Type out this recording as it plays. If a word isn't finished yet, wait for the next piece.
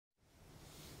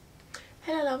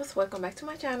Hello loves, welcome back to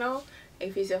my channel.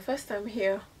 If it's your first time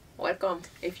here, welcome.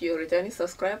 If you're a returning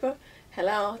subscriber,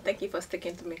 hello, thank you for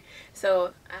sticking to me.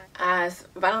 So as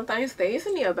Valentine's Day is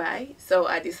nearby, so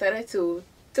I decided to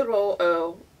throw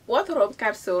a wardrobe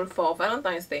capsule for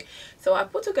Valentine's Day. So I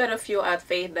put together a few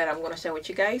outfits that I'm going to share with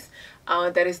you guys.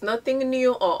 There is nothing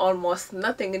new or almost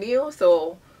nothing new,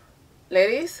 so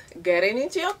ladies, get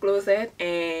into your closet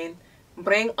and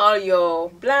bring all your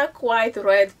black, white,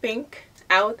 red, pink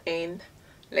out and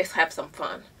let's have some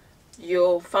fun.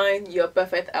 You'll find your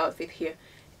perfect outfit here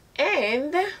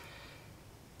and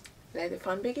let the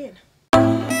fun begin.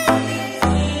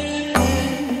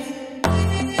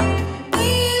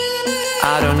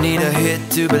 I don't need a hit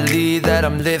to believe that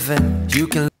I'm living. You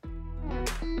can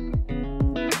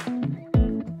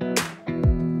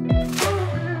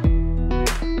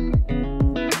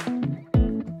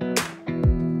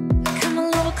come a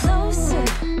little closer.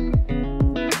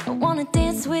 I wanna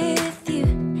dance with you.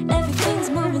 Everything's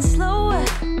moving slower.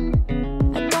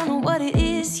 I don't know what it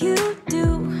is you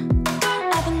do.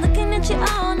 I've been looking at you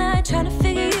all night, trying to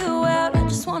figure you out. I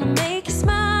just wanna make you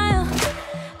smile.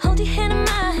 Hold your hand in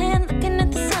my hand, looking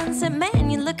at the sunset. Man,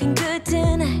 you're looking good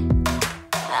tonight.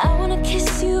 I wanna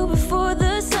kiss you before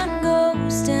the sun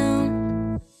goes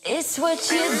down. It's what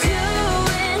you're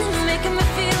doing, making me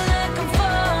feel like I'm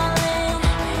falling.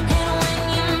 And when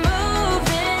you're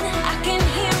moving, I can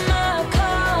hear my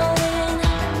calling.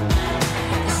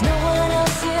 There's no one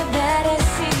else here that I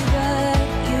see but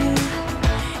you.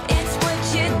 It's what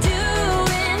you're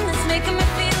doing that's making me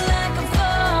feel like I'm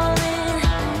falling.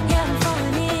 Yeah, I'm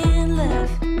falling in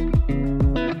love.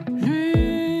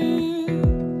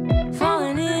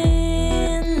 Falling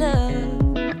in love.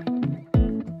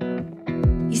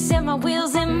 You set my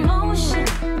wheels in motion.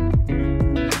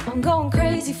 I'm going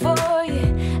crazy for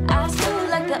you. Eyes blue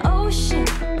like the ocean.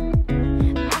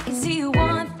 I can see you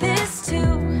want this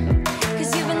too.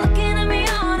 Cause you've been looking at me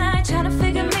all night, trying to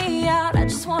figure me out. I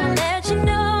just wanna let you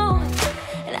know.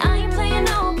 And I ain't playing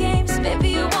no games, baby,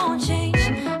 you won't change. I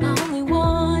only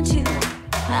want you.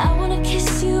 I wanna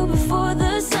kiss you before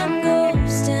the sun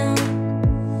goes down.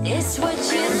 It's what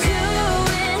you're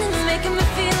doing, it's making me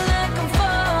feel like I'm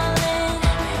falling.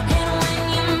 And when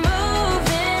you're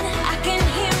moving, I can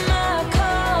hear my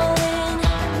calling.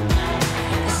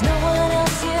 There's no one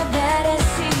else here that I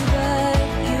see but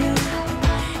you.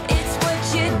 It's what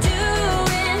you're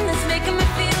doing that's making me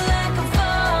feel like I'm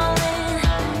falling.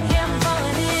 Yeah, I'm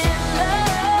falling in love.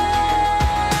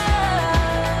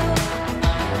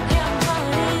 Yeah, I'm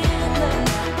falling in love.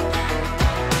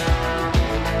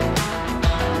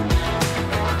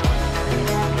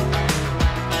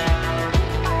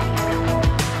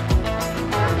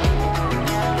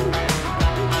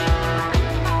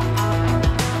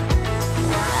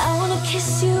 I wanna kiss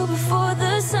you before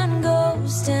the sun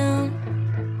goes down.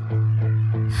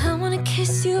 I wanna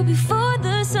kiss you before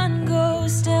the sun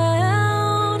goes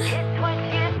down. It's what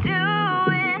you're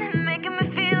doing, making me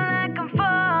feel like I'm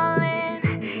falling.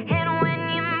 And when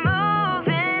you're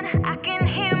moving, I can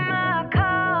hear my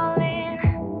calling.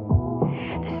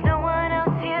 There's no one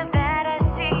else here that I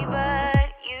see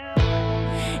but you.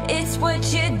 It's what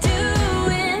you're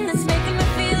doing that's making me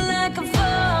feel like I'm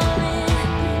falling.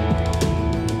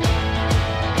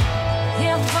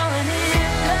 Yeah, I'm falling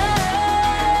in love.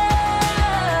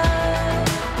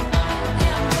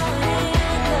 Yeah, I'm falling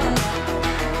in love.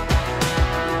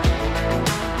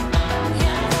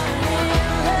 Yeah, I'm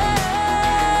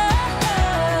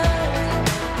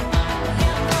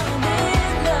falling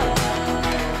in love.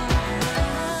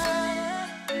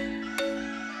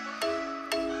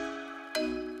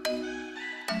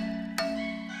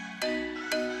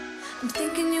 I'm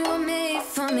thinking you were made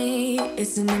for me.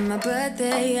 Isn't it my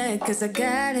birthday yet? Cause I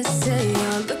gotta say,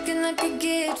 you're looking like a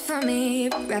gift for me.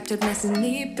 Wrapped up nice and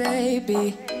neat,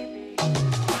 baby.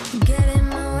 Get in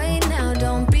my way now,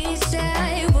 don't be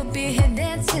shy. We'll be here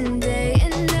dancing day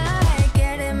and night.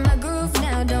 Get in my groove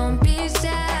now, don't be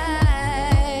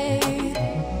shy.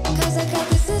 Cause I got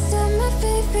this list of my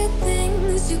favorite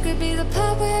things. You could be the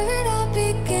part where it all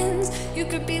begins. You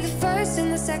could be the first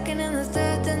and the second and the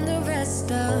third and the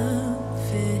rest of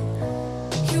it.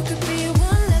 You could be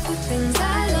one of the things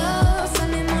I love.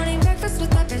 Sunday morning breakfast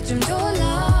with my bedroom door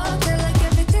locked. I like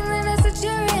everything that has a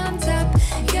cherry on top.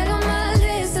 Get on my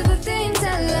list of the things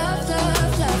I love,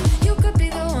 love, love. You could be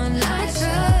the one I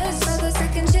trust. All the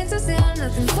second chances, they are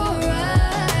nothing for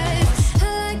us. I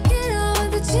like it all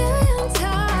with the cherry on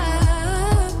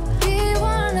top. Be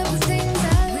one of the things I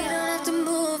love. We don't have to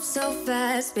move so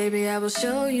fast, baby, I will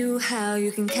show you how.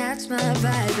 You can catch my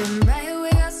vibe. And right here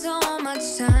we got so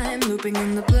much time, looping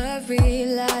in the blurry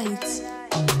lights.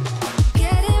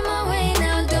 Get in my way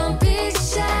now, don't be shy.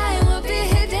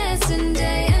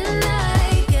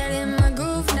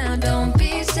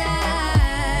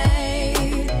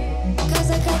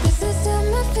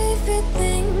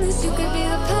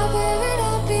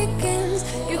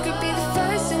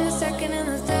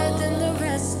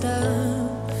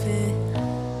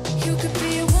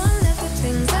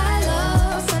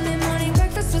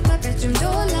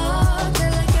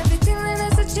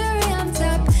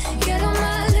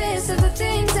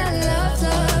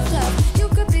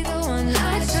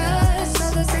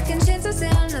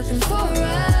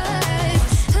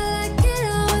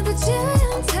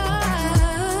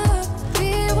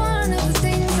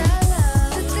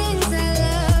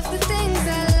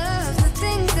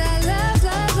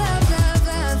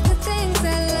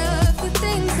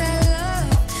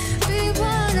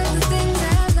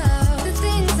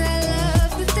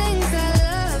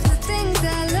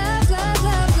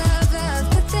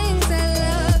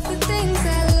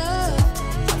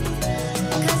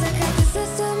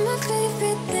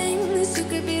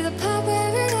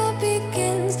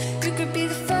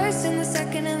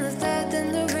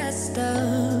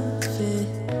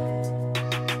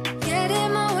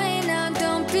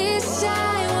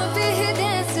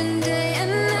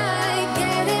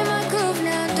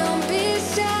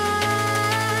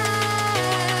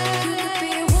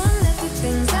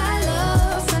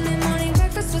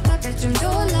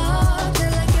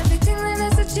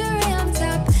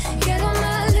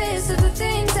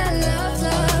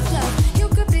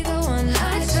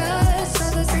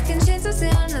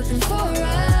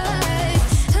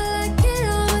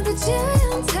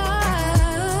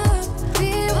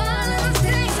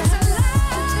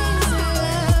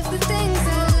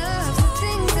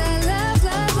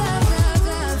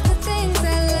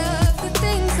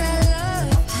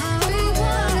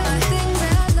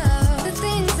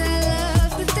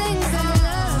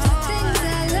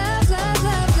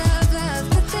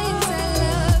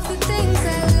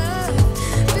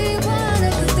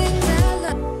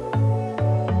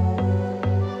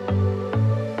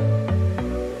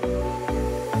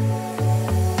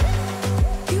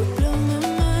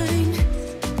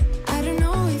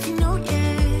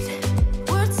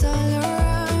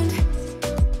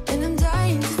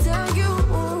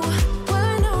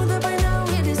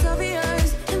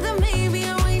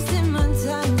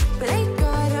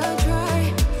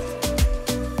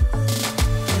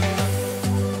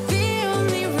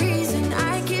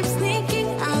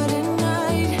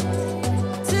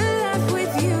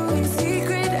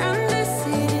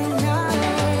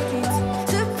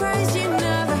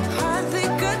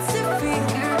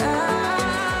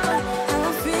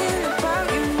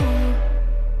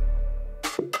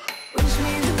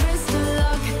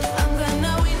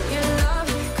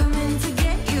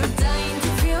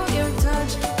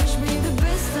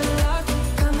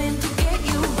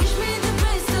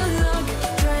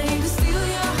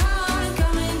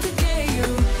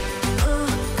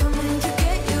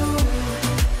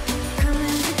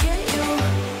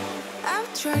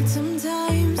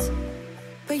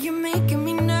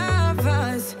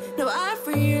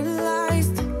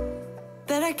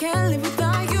 can't live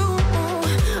without you.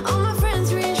 All my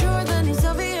friends reassure that it's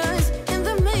obvious, and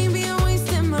that maybe I'm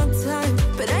wasting my time,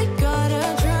 but I gotta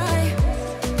try.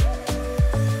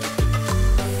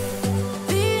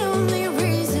 The only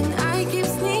reason I keep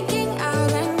sneaking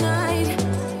out at night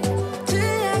to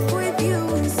laugh with you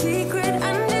in secret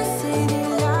under city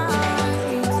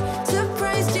lights.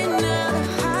 Surprised you never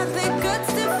had the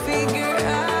guts to figure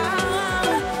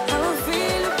out how I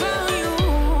feel about you.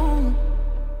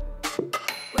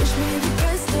 Wish me the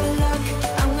best of luck.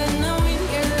 I'm gonna win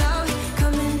your love.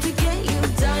 Coming to get you,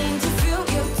 dying to feel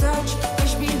your touch.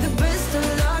 Wish me the best of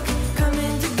luck.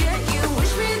 Coming to get you.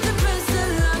 Wish me the best of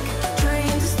luck.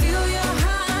 Trying to steal your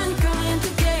hand. Coming to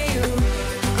get you.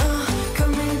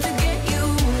 Coming to get you.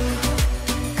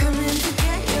 Coming to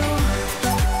get you.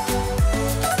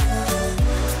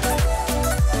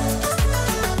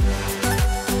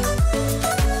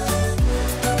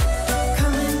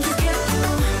 Coming to get you.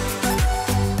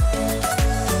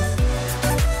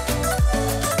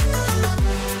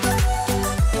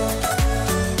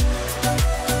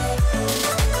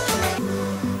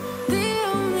 The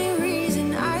only reason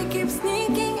I keep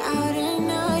sneaking out at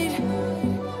night,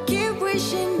 keep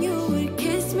wishing you would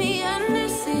kiss me under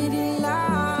city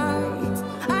lights.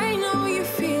 I know you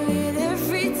feel it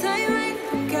every time I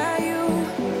look at you.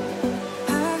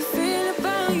 How I feel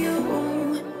about you.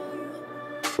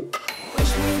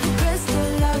 Wish me the best of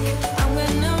luck. I'm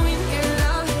gonna win your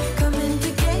love. Coming to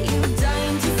get you,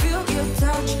 dying to feel your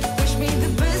touch. Wish me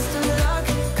the best of luck.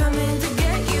 Coming to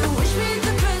get you. Wish me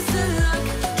the best of luck.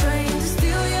 Trying to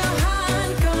steal your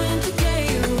hand. Coming to get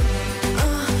you.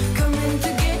 Coming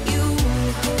to get you.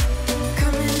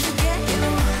 Coming to get you.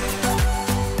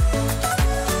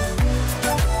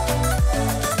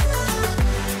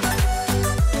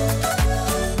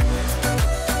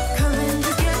 Coming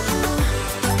to get you.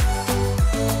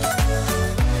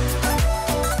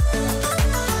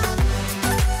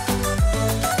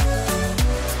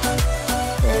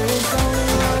 There is only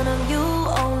one of you,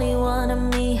 only one of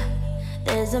me.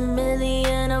 There's a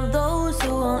million of those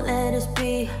who won't let us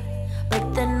be,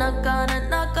 but they're not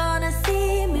gonna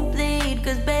see me bleed.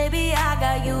 'Cause baby, I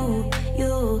got you.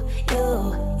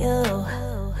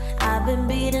 I've been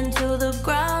beaten to the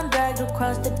ground, dragged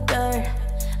across the dirt.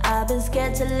 I've been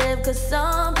scared to live 'cause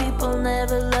some people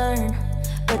never learn,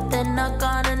 but they're not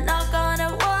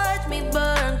gonna watch me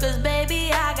burn. 'Cause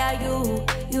baby, I got you.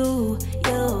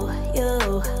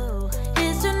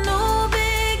 It's a new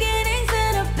beginnings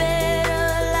and a better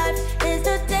life. It's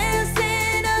the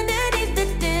dancing underneath the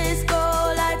disco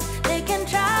lights. They can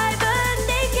try, but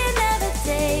they can never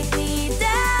take me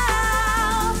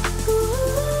down.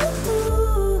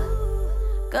 Ooh,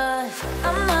 'cause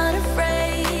I'm not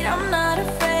afraid, I'm not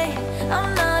afraid,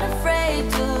 I'm not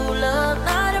afraid to love,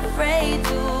 not afraid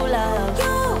to love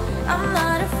you. I'm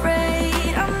not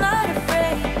afraid, I'm not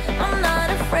afraid, I'm not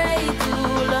afraid to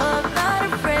love, not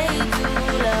afraid to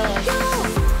love you.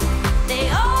 They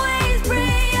always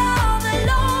bring all the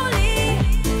lonely,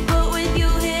 but with you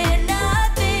here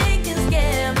nothing can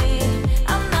scare me.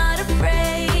 I'm not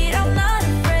afraid, I'm not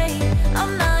afraid,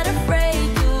 I'm not afraid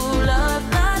to love,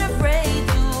 not afraid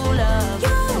to love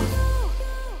you.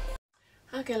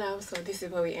 Okay, love, so this is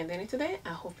where we ending it today.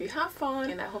 I hope you have fun,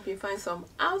 and I hope you find some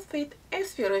outfit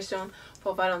inspiration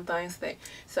for Valentine's Day.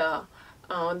 So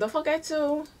don't forget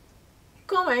to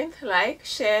comment, like,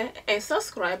 share, and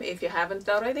subscribe if you haven't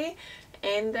already.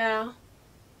 And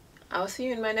I'll see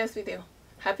you in my next video.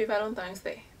 Happy Valentine's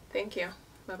Day. Thank you.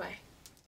 Bye bye.